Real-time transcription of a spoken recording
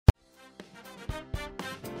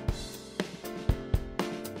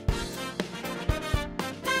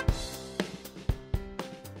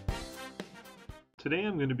Today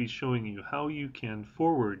I'm going to be showing you how you can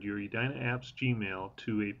forward your Edina Apps Gmail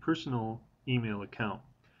to a personal email account,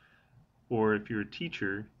 or if you're a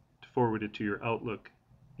teacher, to forward it to your Outlook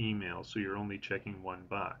email so you're only checking one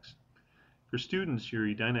box. For students, your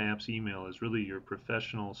Edina Apps email is really your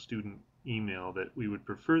professional student email that we would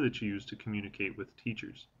prefer that you use to communicate with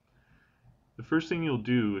teachers. The first thing you'll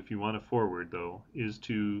do if you want to forward, though, is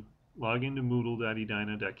to log into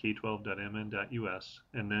moodle.edina.k12.mn.us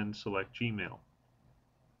and then select Gmail.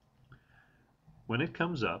 When it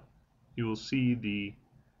comes up, you will see the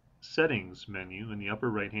Settings menu in the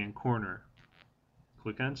upper right hand corner.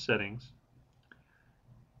 Click on Settings,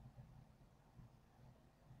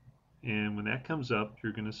 and when that comes up,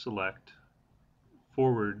 you're going to select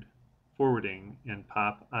Forwarding and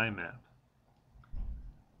pop IMAP.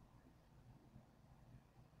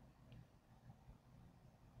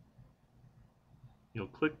 You'll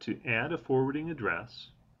click to add a forwarding address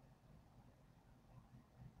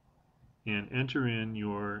and enter in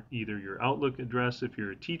either your Outlook address if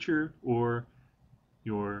you're a teacher or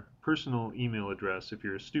your personal email address if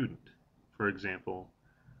you're a student. For example,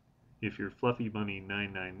 if you're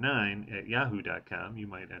fluffybunny999@yahoo.com, you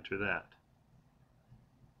might enter that.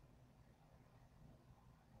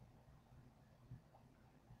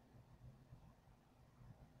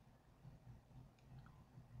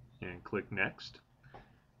 And click Next.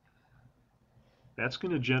 That's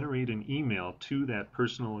going to generate an email to that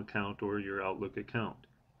personal account or your Outlook account.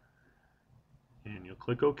 And you'll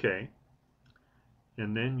click OK.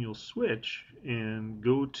 And then you'll switch and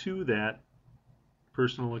go to that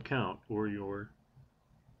personal account or your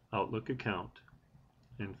Outlook account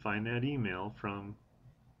and find that email from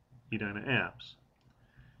Edina Apps.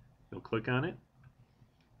 You'll click on it,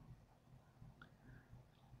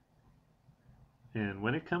 and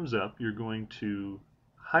when it comes up, you're going to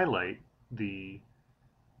highlight the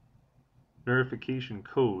verification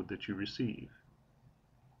code that you receive.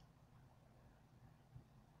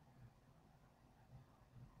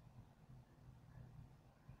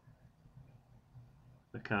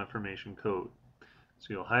 The confirmation code.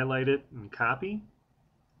 So you'll highlight it and copy,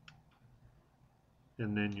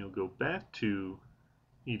 and then you'll go back to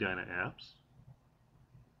Edina Apps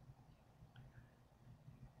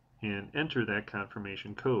and enter that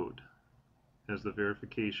confirmation code as the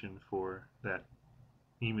verification for that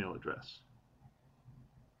email address.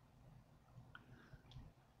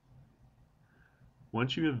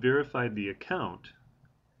 Once you have verified the account,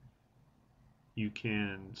 you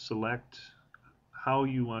can select how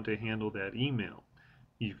you want to handle that email.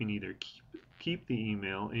 You can either keep the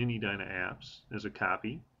email in Edina Apps as a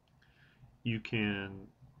copy, you can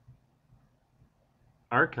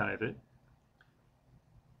archive it,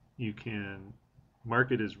 you can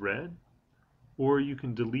mark it as read, or you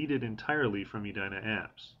can delete it entirely from Edina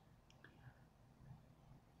Apps.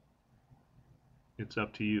 It's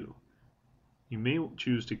up to you. You may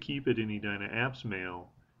choose to keep it in Edina Apps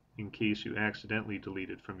mail in case you accidentally delete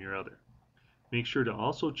it from your other. Make sure to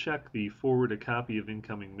also check the forward a copy of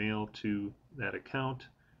incoming mail to that account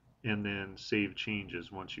and then save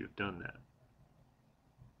changes once you've done that.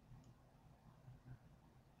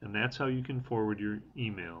 And that's how you can forward your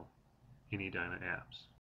email in Edina Apps.